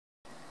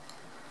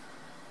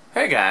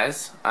Hey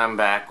guys, I'm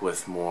back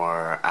with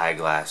more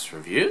eyeglass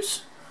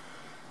reviews.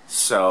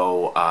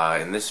 So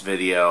in this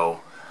video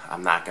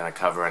I'm not going to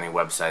cover any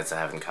websites I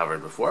haven't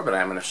covered before, but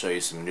I'm going to show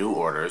you some new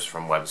orders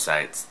from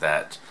websites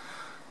that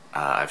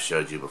I've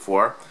showed you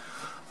before.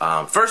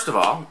 First of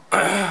all,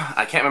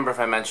 I can't remember if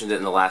I mentioned it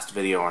in the last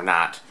video or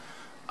not,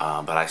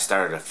 but I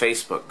started a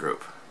Facebook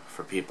group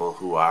for people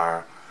who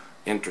are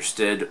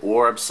interested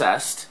or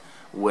obsessed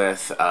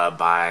with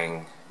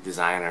buying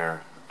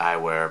designer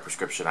eyewear,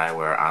 prescription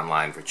eyewear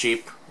online for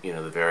cheap. You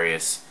know, the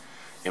various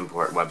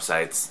import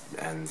websites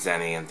and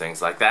Zenni and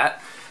things like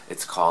that.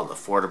 It's called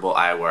Affordable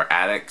Eyewear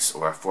Addicts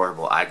or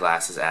Affordable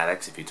Eyeglasses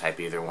Addicts. If you type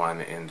either one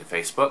into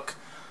Facebook,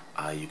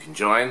 you can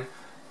join.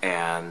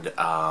 And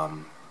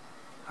I'm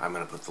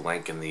going to put the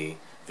link in the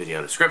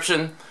video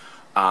description.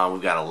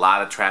 We've got a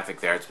lot of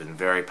traffic there. It's been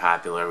very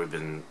popular. We've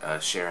been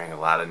sharing a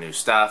lot of new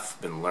stuff,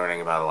 been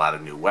learning about a lot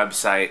of new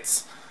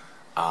websites.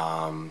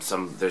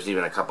 There's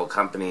even a couple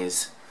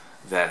companies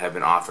that have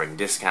been offering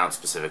discounts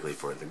specifically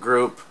for the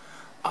group.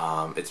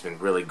 It's been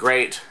really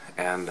great,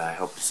 and I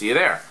hope to see you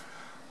there.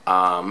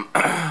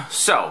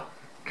 So,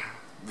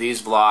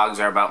 these vlogs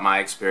are about my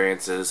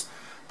experiences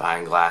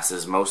buying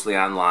glasses, mostly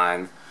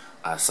online,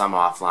 some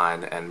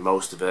offline, and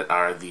most of it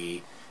are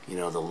the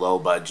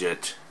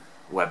low-budget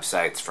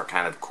websites for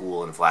kind of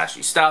cool and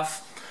flashy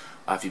stuff.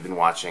 If you've been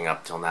watching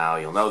up till now,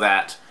 you'll know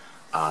that.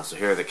 So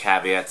here are the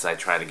caveats I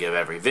try to give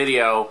every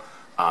video.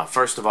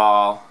 First of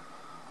all,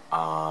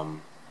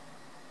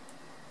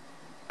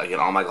 again,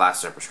 all my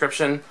glasses are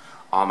prescription.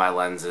 All my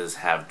lenses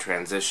have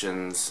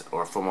transitions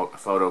or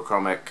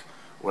photochromic,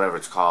 whatever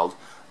it's called,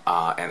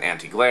 and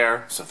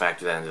anti-glare, so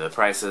factor that into the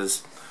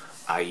prices.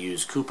 I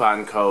use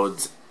coupon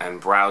codes and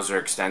browser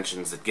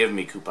extensions that give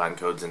me coupon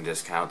codes and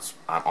discounts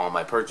on all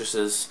my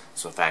purchases,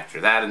 so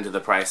factor that into the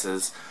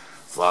prices.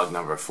 Vlog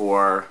number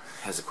 4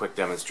 has a quick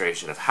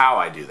demonstration of how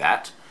I do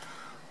that.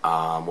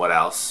 What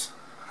else?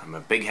 I'm a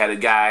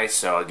big-headed guy,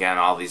 so again,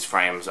 all these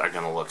frames are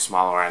going to look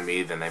smaller on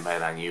me than they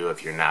might on you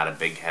if you're not a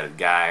big-headed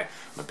guy.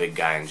 I'm a big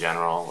guy in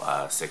general,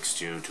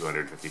 6'2",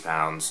 250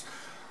 pounds,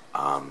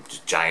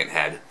 just giant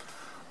head.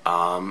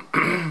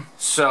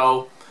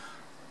 So,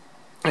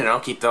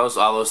 keep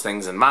all those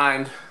things in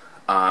mind.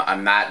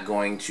 I'm not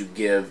going to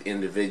give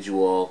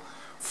individual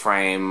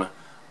frame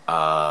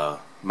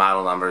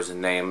model numbers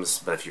and names,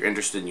 but if you're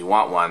interested and you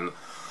want one,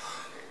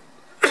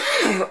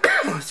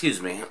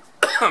 excuse me,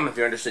 if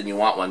you're interested and you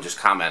want one, just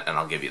comment and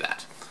I'll give you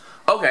that.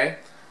 Okay,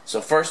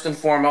 so first and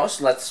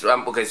foremost, let's,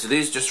 okay, so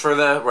these, just for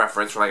the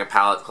reference, for like a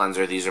palette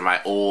cleanser, these are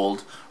my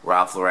old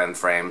Ralph Lauren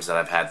frames that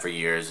I've had for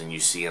years and you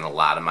see in a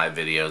lot of my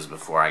videos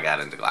before I got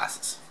into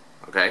glasses.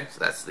 Okay, so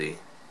that's the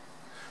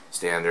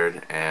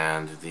standard,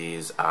 and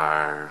these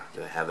are,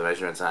 do I have the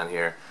measurements on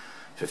here?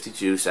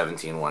 52,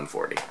 17,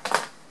 140.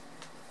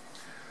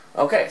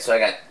 Okay, so I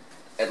got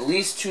at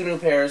least 2 new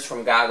pairs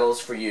from Goggles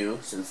for You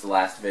since the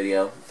last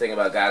video. The thing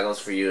about Goggles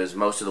for You is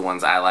most of the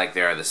ones I like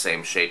there are the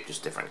same shape,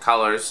 just different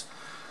colors.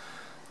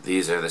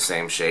 These are the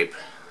same shape,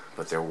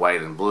 but they're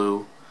white and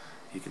blue.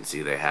 You can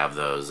see they have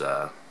those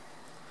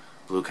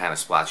blue kind of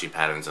splotchy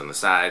patterns on the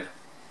side,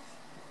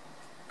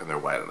 and they're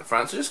white on the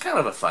front. So just kind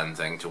of a fun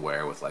thing to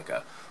wear with like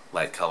a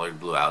light colored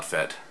blue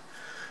outfit.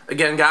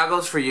 Again,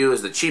 Goggles for You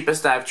is the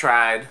cheapest I've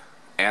tried,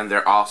 and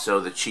they're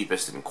also the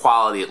cheapest in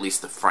quality, at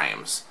least the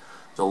frames.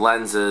 The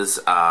lenses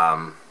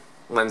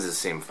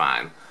seem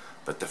fine,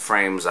 but the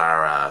frames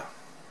are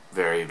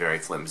very, very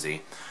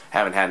flimsy.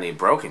 Haven't had any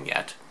broken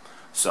yet,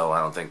 so I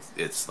don't think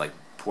it's like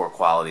poor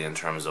quality in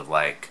terms of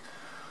like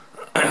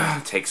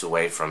takes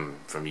away from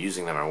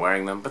using them or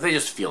wearing them, but they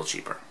just feel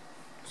cheaper.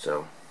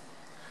 So,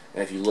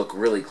 and if you look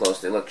really close,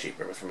 they look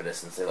cheaper, but from a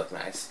distance they look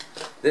nice.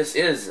 This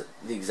is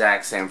the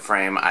exact same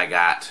frame I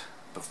got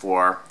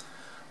before,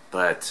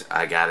 but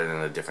I got it in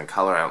a different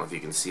color. I don't know if you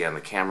can see on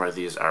the camera.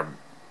 These are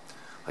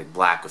like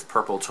black with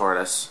purple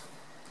tortoise.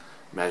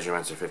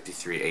 Measurements are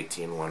 53,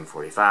 18,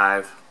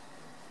 145.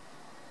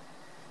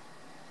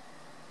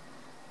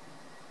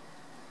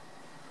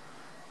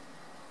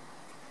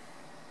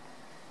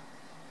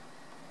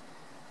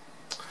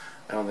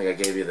 I don't think I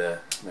gave you the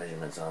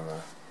measurements on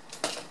the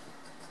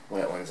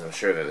white ones. I'm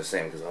sure they're the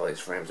same because all these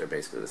frames are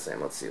basically the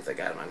same. Let's see if they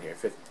got them on here.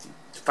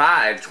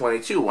 55,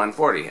 22,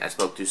 140. I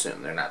spoke too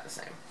soon. They're not the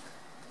same.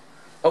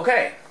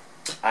 Okay,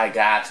 I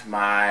got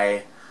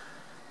my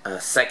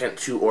second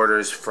 2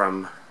 orders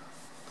from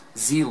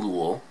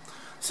Zeelool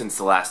since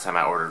the last time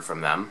I ordered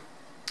from them.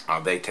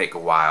 They take a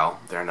while.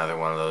 They're another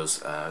one of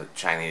those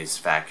Chinese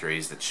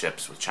factories that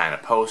ships with China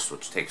Post,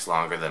 which takes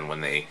longer than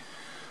when they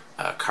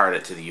cart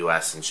it to the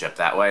US and ship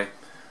that way.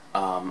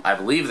 I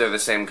believe they're the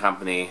same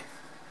company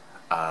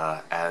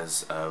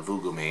as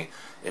Voogueme.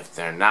 If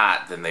they're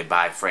not, then they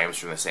buy frames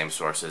from the same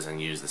sources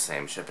and use the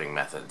same shipping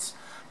methods.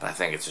 But I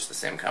think it's just the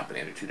same company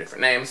under 2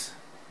 different names.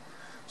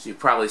 So you've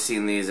probably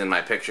seen these in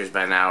my pictures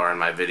by now or in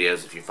my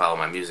videos if you follow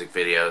my music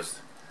videos.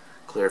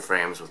 Clear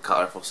frames with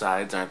colorful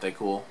sides, aren't they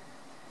cool?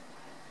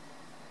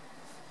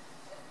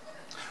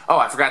 Oh,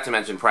 I forgot to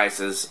mention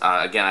prices.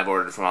 Again, I've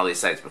ordered from all these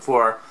sites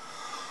before.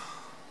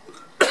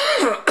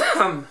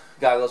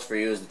 Goggles for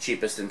You is the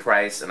cheapest in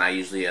price, and I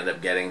usually end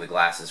up getting the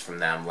glasses from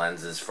them,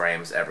 lenses,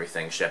 frames,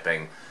 everything,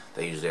 shipping.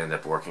 They usually end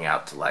up working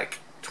out to like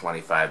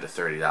 $25 to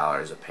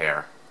 $30 a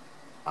pair.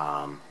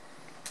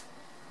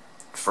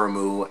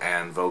 Voogueme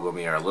and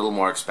Voogueme are a little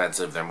more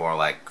expensive. They're more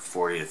like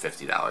 $40 to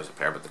 $50 a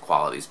pair, but the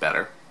quality's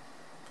better.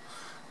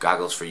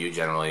 Goggles for You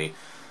generally,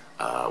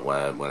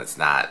 when it's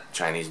not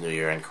Chinese New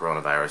Year and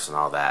coronavirus and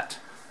all that,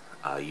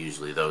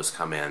 usually those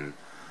come in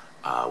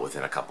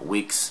within a couple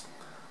weeks.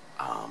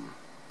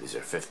 These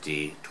are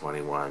 50,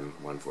 21,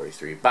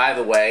 143. By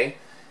the way,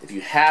 if you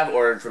have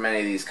ordered from any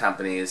of these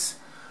companies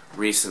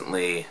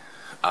recently,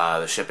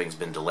 the shipping's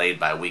been delayed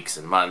by weeks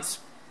and months.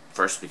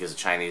 First because of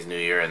Chinese New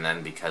Year, and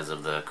then because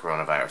of the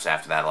coronavirus.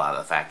 After that, a lot of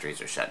the factories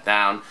are shut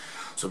down.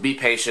 So be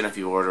patient if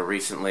you order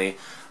recently.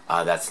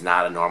 That's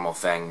not a normal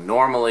thing.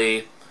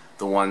 Normally,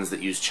 the ones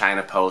that use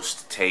China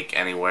Post take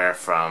anywhere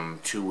from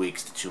 2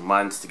 weeks to 2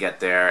 months to get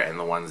there, and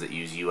the ones that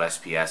use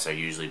USPS are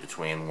usually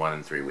between 1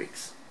 and 3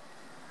 weeks.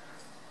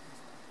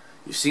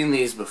 You've seen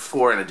these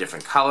before in a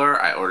different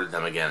color. I ordered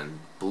them again in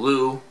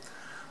blue.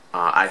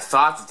 I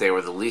thought that they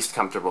were the least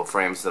comfortable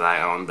frames that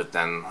I own, but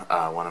then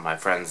one of my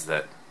friends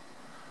that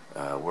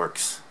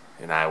works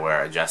in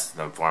eyewear adjusted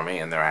them for me,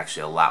 and they're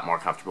actually a lot more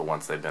comfortable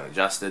once they've been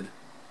adjusted.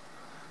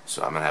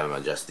 So I'm going to have him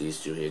adjust these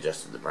two. He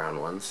adjusted the brown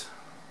ones.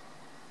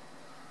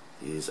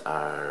 These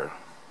are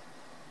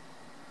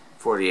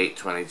 48,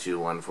 22,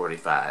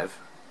 145.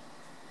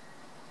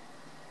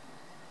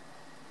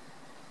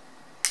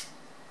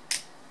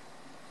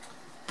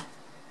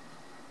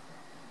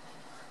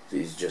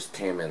 These just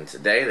came in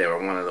today. They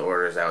were one of the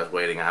orders I was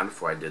waiting on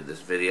before I did this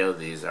video.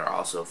 These are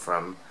also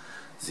from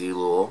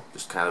Zeelool,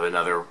 just kind of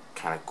another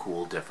kind of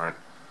cool, different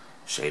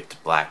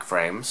shaped black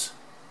frames.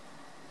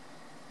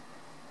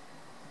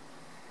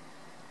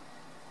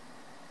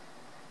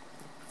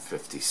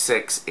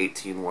 $56,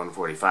 $18,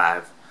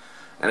 $145.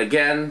 And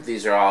again,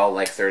 these are all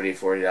like $30,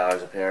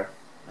 $40 a pair,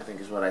 I think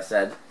is what I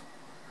said.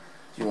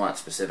 If you want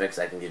specifics,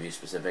 I can give you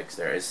specifics.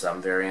 There is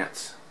some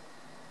variance,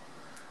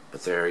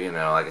 but they're, you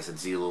know, like I said,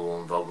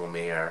 Zeelool and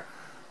Voogueme are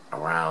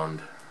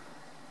around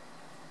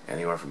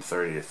anywhere from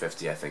 30 to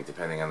 50, I think,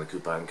 depending on the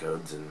coupon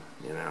codes and,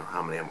 you know,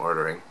 how many I'm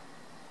ordering.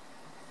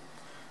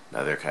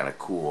 Another kind of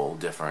cool,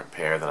 different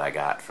pair that I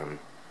got from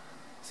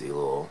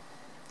Zeelool.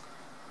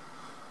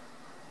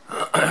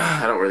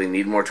 I don't really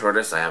need more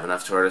tortoise. I have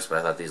enough tortoise, but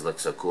I thought these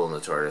looked so cool in the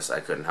tortoise, I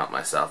couldn't help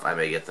myself. I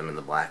may get them in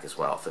the black as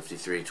well.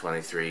 53,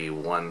 23,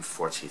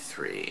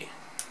 143.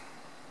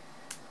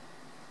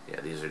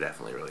 Yeah, these are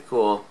definitely really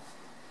cool.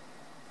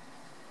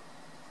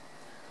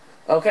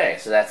 Okay,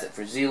 so that's it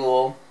for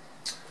Zeelool.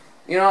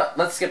 You know what,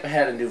 let's skip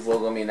ahead and do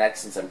Voogueme next,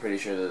 since I'm pretty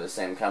sure they're the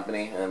same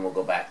company, and then we'll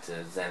go back to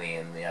Zenni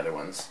and the other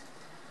ones.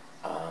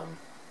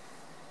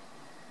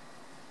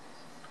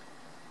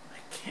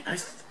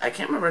 I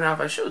can't remember now if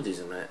I showed these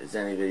in the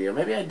Zenni video.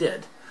 Maybe I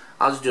did.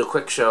 I'll just do a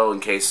quick show in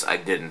case I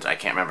didn't. I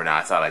can't remember now.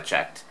 I thought I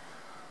checked.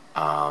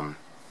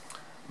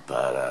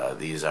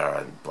 These are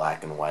a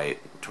black and white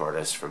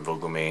tortoise from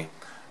Voogueme,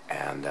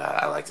 and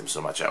I like them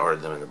so much I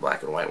ordered them in the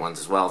black and white ones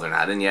as well. They're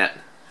not in yet.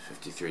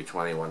 53,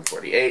 20,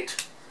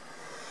 148.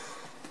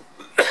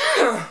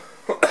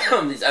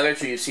 These other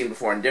two you've seen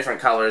before in different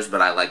colors,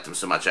 but I liked them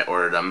so much I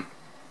ordered them.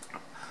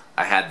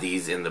 I had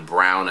these in the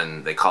brown,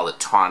 and they call it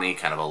tawny,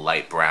 kind of a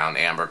light brown,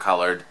 amber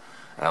colored,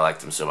 and I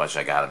liked them so much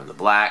I got them in the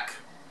black.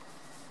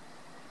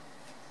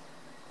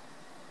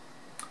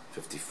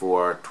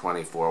 54,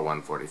 24,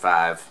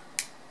 145.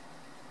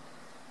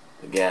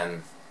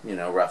 Again, you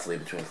know, roughly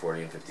between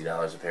 $40 and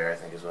 $50 a pair, I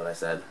think is what I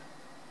said.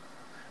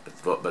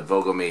 But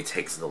Voogueme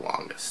takes the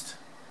longest.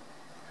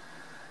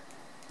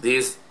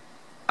 These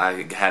I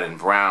had in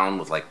brown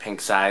with like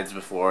pink sides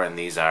before, and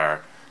these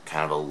are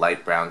kind of a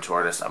light brown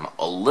tortoise. I'm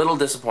a little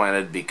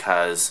disappointed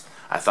because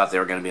I thought they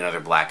were going to be another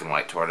black and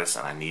white tortoise,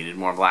 and I needed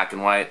more black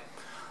and white.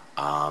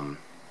 When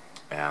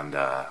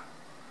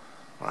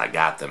I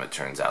got them, it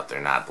turns out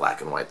they're not black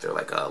and white. They're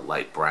like a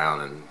light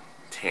brown and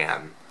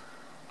tan.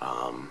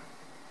 I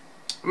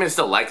mean, I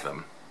still like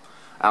them.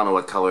 I don't know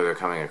what color they're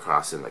coming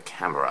across in the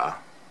camera.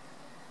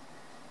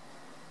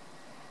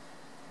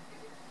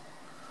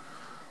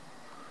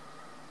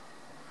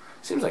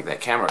 Seems like that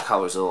camera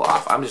color's a little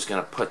off. I'm just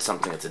going to put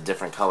something that's a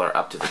different color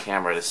up to the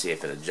camera to see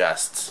if it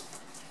adjusts.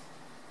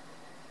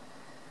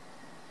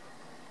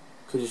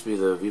 Could just be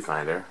the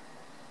viewfinder.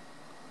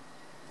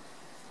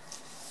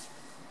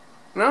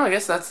 No, I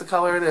guess that's the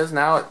color it is.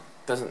 Now it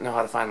doesn't know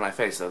how to find my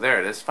face. So there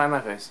it is. Find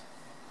my face.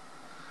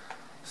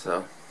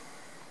 So,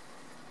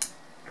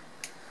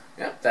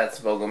 yep, that's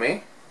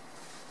Voogueme.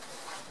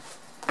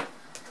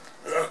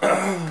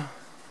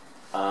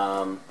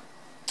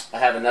 I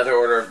have another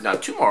order, no,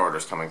 2 more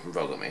orders coming from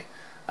Voogueme.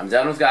 I'm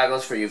done with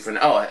Goggles for You for now.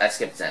 Oh, I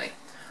skipped Zenni.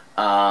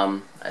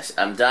 I'm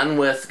done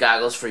with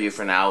Goggles for You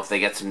for now. If they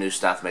get some new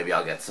stuff, maybe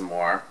I'll get some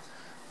more.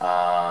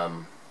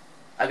 I'll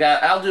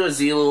do a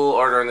Zeelool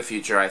order in the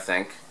future, I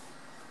think.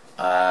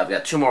 I've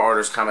got 2 more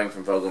orders coming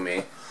from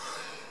Voogueme.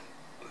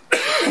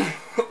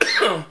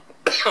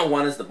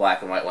 One is the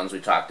black and white ones we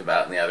talked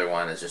about, and the other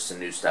one is just some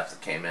new stuff that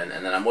came in,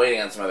 and then I'm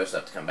waiting on some other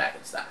stuff to come back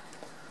in stock.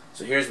 So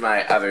So here's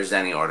my other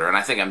Zenni order, and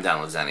I think I'm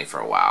done with Zenni for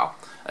a while.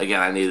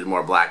 Again, I needed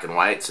more black and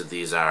white, so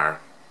these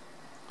are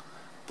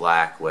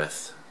black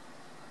with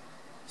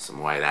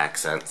some white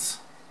accents.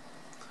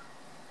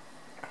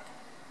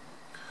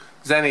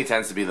 Zenni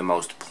tends to be the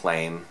most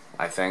plain,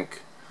 I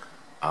think,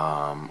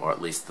 or at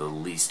least the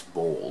least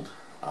bold.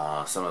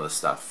 Some of the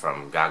stuff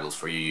from Goggles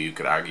for You, you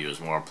could argue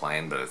is more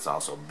plain, but it's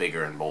also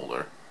bigger and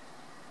bolder.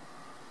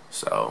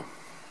 So,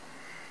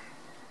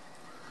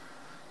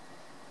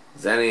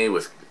 Zenni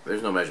with,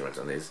 there's no measurements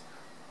on these.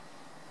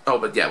 Oh,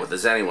 but yeah, with the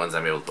Zenni ones,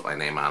 I'm able to put my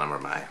name on them or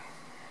my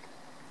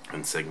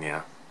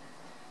insignia.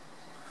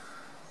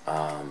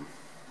 Yeah,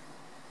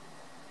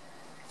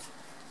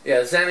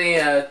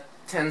 Zenni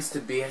tends to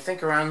be, I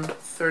think, around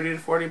 30 to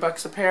 40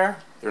 bucks a pair.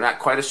 They're not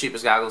quite as cheap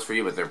as Goggles for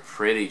You, but they're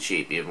pretty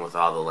cheap, even with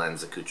all the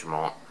lens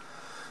accoutrement.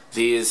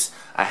 These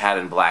I had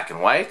in black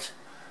and white,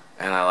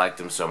 and I liked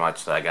them so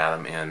much that I got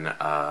them in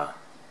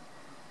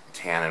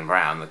tan and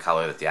brown, the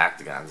color that the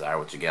octagons are,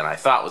 which again I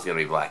thought was going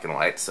to be black and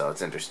white, so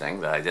it's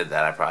interesting that I did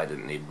that. I probably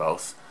didn't need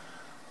both.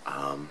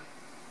 But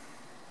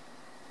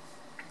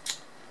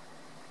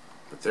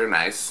they're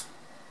nice.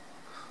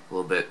 A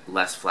little bit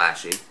less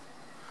flashy.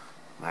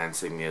 My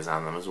insignia is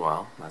on them as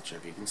well. Not sure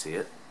if you can see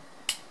it.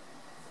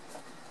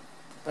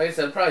 Like I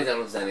said, I'm probably done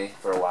with Zenni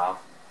for a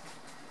while.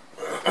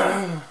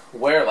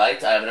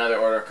 Wherelight, I have another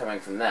order coming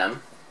from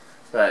them.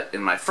 But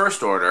in my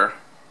first order,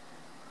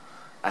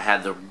 I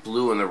had the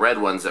blue and the red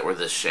ones that were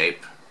this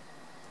shape.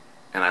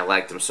 And I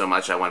liked them so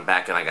much I went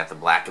back and I got the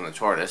black and the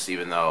tortoise,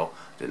 even though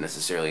I didn't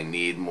necessarily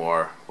need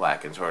more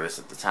black and tortoise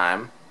at the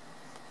time.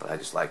 But I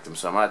just liked them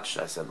so much,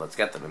 I said let's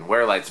get them. And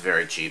Wherelight's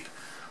very cheap.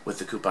 With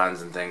the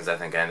coupons and things, I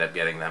think I ended up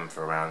getting them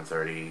for around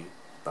 30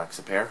 bucks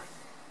a pair.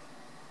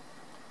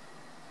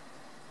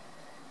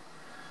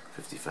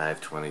 55,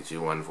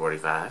 22,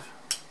 145.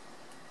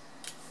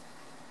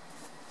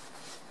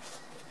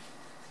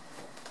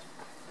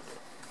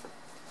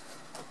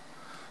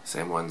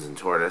 Same ones in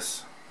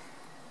tortoise.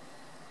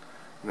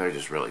 And they're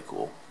just really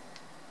cool.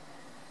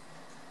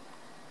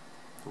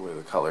 The way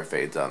the color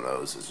fades on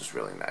those is just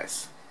really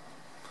nice.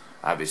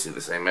 Obviously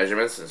the same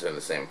measurements since they're the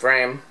same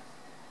frame.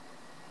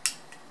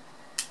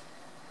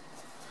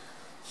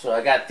 So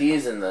I got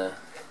these in the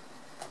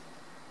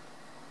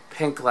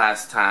pink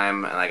last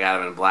time, and I got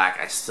them in black.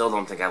 I still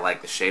don't think I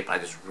like the shape. I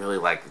just really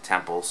like the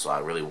temples, so I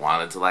really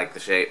wanted to like the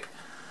shape.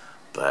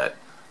 But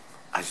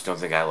I just don't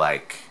think I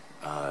like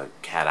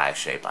cat eye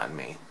shape on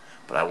me.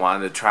 But I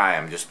wanted to try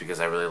them just because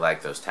I really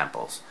like those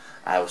temples.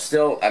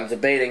 I'm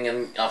debating,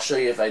 and I'll show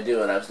you if I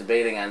do it. I was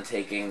debating on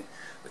taking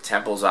the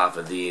temples off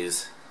of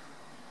these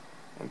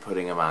and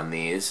putting them on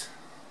these.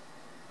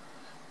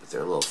 But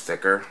they're a little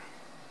thicker.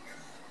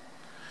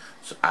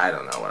 So I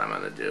don't know what I'm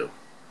going to do.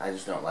 I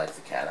just don't like the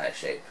cat eye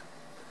shape.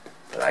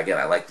 But again,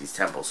 I like these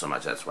temples so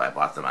much, that's why I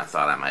bought them. I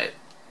thought I might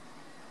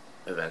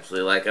eventually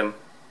like them.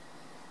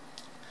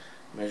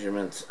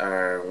 Measurements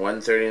are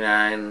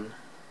 139,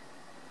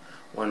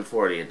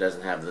 140. It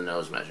doesn't have the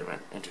nose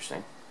measurement.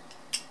 Interesting.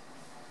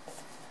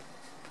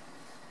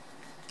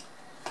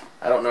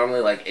 I don't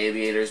normally like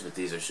aviators, but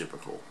these are super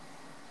cool.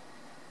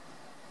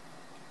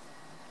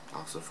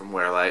 Also from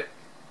Wherelight.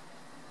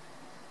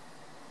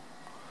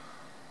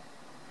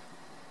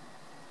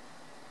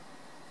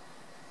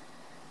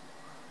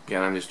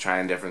 Again, I'm just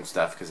trying different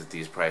stuff because at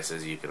these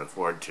prices you can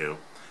afford to.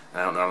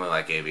 And I don't normally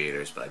like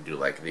aviators, but I do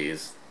like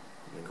these.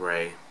 In the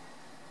gray.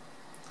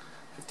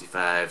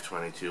 55,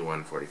 22,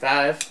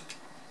 145.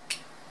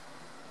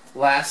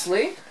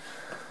 Lastly,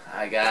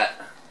 I got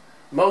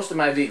most of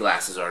my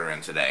Veeglasses order in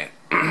today.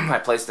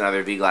 I placed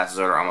another Veeglasses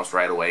order almost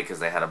right away because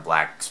they had a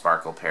black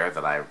sparkle pair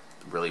that I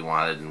really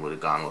wanted and would have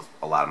gone with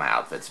a lot of my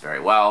outfits very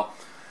well.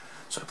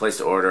 So I placed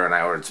an order and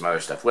I ordered some other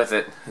stuff with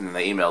it, and then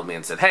they emailed me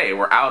and said, hey,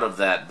 we're out of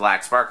that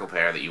black sparkle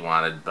pair that you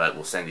wanted, but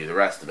we'll send you the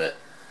rest of it.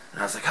 And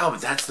I was like, oh,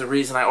 but that's the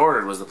reason I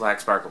ordered, was the black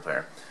sparkle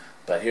pair.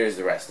 But here's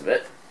the rest of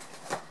it.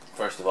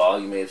 First of all,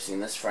 you may have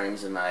seen this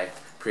frames in my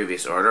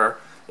previous order.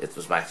 It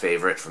was my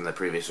favorite from the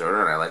previous order,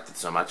 and I liked it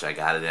so much I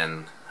got it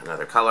in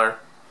another color.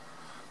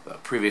 The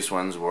previous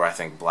ones were, I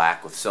think,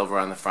 black with silver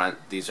on the front.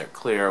 These are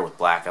clear with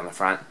black on the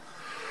front.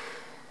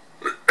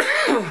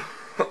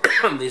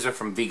 These are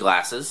from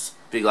Veeglasses.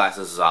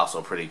 Veeglasses is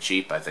also pretty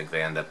cheap. I think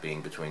they end up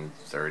being between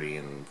 $30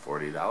 and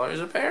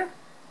 $40 a pair.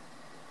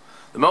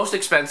 The most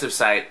expensive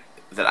site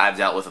that I've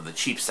dealt with of the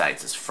cheap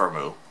sites is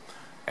Firmoo.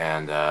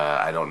 And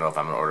I don't know if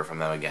I'm going to order from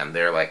them again.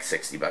 They're like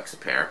 60 bucks a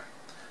pair.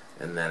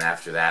 And then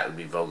after that would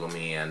be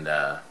Voogueme and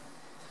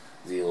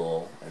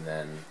Zeelool. And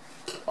then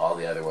all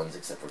the other ones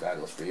except for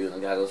Goggles for You. And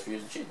then Goggles for You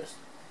is the cheapest.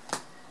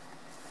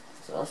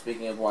 So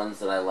speaking of ones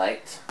that I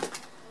liked,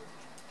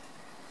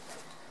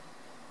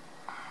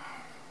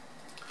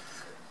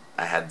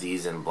 I had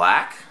these in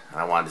black, and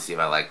I wanted to see if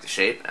I liked the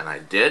shape, and I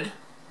did.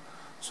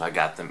 So I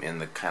got them in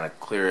the kind of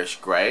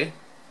clearish gray.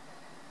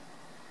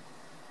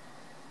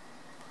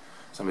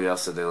 Somebody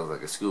else said they look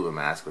like a scuba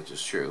mask, which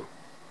is true.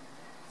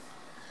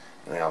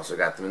 And I also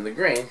got them in the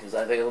green, because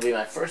I think it'll be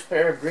my first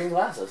pair of green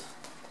glasses.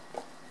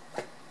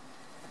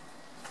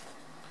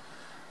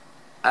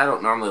 I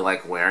don't normally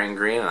like wearing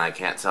green, and I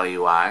can't tell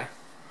you why.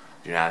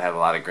 I do not have a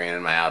lot of green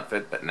in my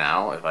outfit, but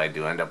now, if I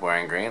do end up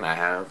wearing green, I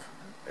have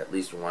at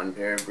least one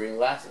pair of green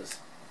glasses.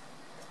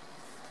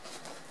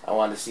 I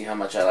wanted to see how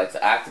much I like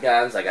the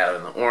octagons. I got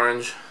them in the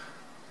orange,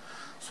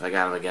 so I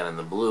got them again in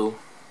the blue.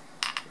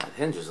 That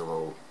hinge is a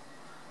little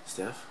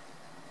stiff.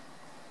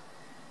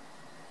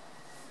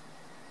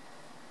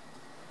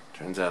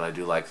 Turns out I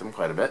do like them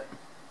quite a bit.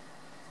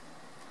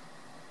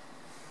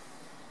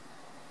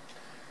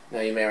 Now,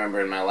 you may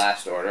remember in my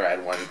last order, I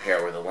had one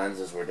pair where the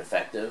lenses were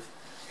defective.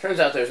 Turns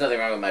out there's nothing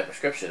wrong with my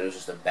prescription. It was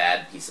just a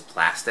bad piece of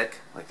plastic.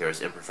 Like, there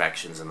was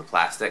imperfections in the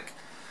plastic.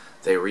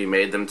 They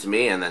remade them to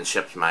me and then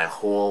shipped my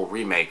whole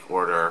remake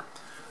order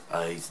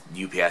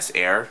UPS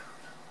Air,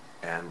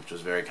 and which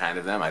was very kind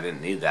of them. I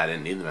didn't need that. I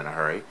didn't need them in a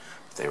hurry.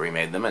 But they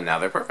remade them, and now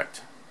they're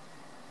perfect.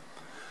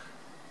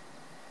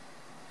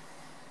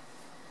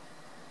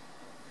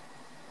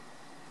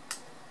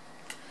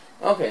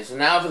 Okay, so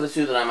now for the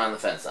two that I'm on the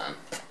fence on.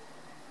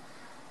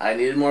 I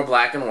needed more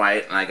black and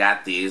white, and I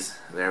got these.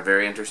 They're a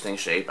very interesting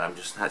shape. I'm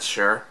just not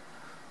sure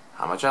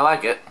how much I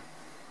like it.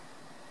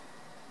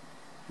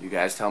 You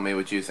guys tell me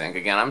what you think.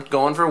 Again, I'm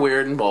going for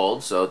weird and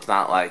bold, so it's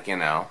not like, you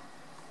know.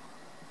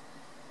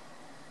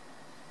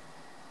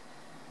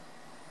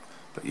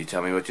 But you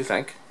tell me what you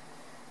think.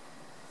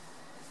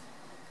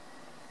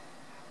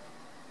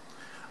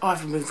 Oh,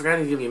 I've been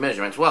forgetting to give you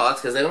measurements. Well,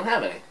 that's because they don't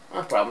have any.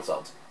 Oh, problem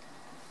solved.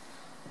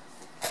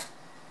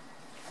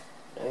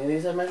 Any of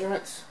these have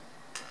measurements?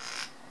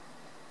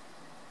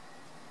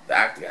 The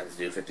octagons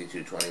do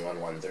 52,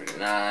 21,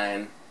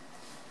 139.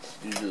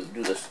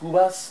 Do the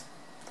scubas?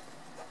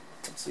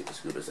 Let's see if the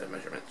scubas have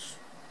measurements.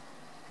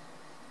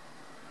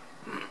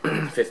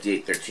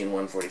 58, 13,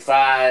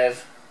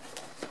 145.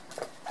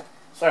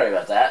 Sorry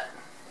about that.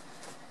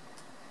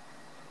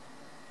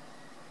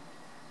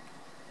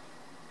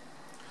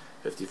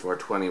 54,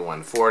 20,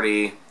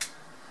 140.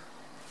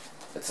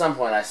 At some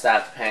point I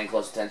stopped paying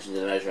close attention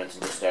to the measurements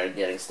and just started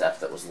getting stuff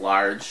that was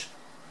large.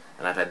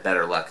 And I've had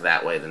better luck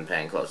that way than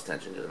paying close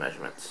attention to the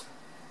measurements.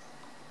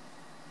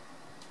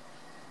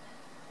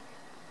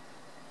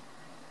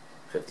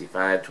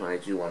 55,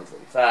 22,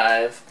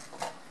 145.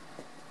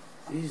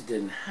 These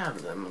didn't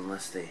have them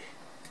unless they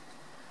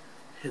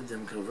hid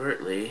them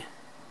covertly.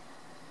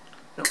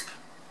 Nope.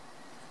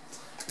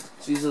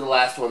 So these are the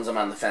last ones I'm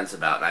on the fence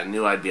about. I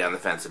knew I'd be on the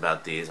fence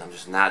about these. I'm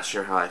just not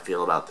sure how I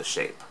feel about the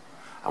shape.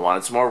 I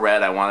wanted some more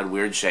red. I wanted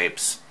weird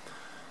shapes.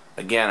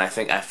 Again, I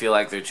feel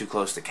like they're too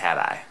close to cat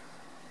eye.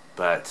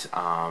 But,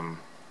 I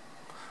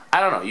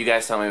don't know. You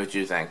guys tell me what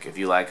you think. If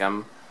you like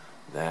them,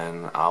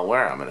 then I'll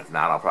wear them. And if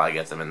not, I'll probably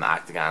get them in the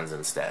octagons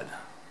instead.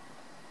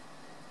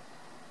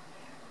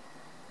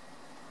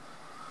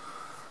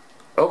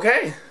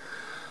 Okay.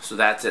 So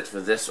that's it for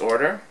this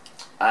order.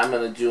 I'm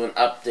going to do an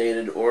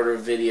updated order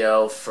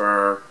video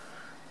for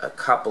a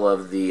couple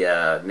of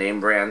the name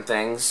brand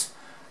things.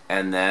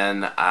 And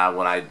then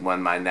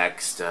when my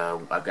next,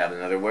 I've got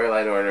another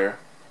Wherelight order.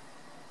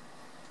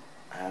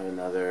 I have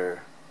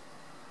another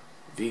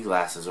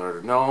Veeglasses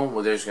order. No,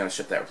 well, they're just going to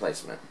ship that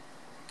replacement.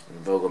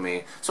 And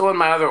Voogueme. So when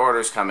my other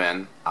orders come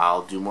in,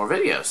 I'll do more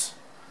videos.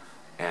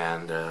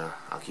 And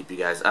I'll keep you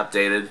guys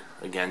updated.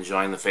 Again,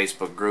 join the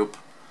Facebook group.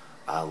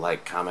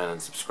 Like, comment,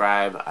 and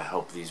subscribe. I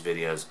hope these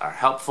videos are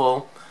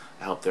helpful.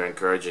 I hope they're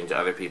encouraging to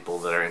other people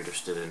that are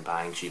interested in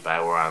buying cheap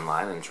eyewear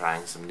online and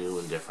trying some new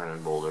and different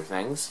and bolder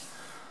things.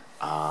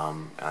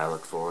 And I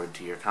look forward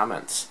to your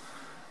comments.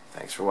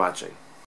 Thanks for watching.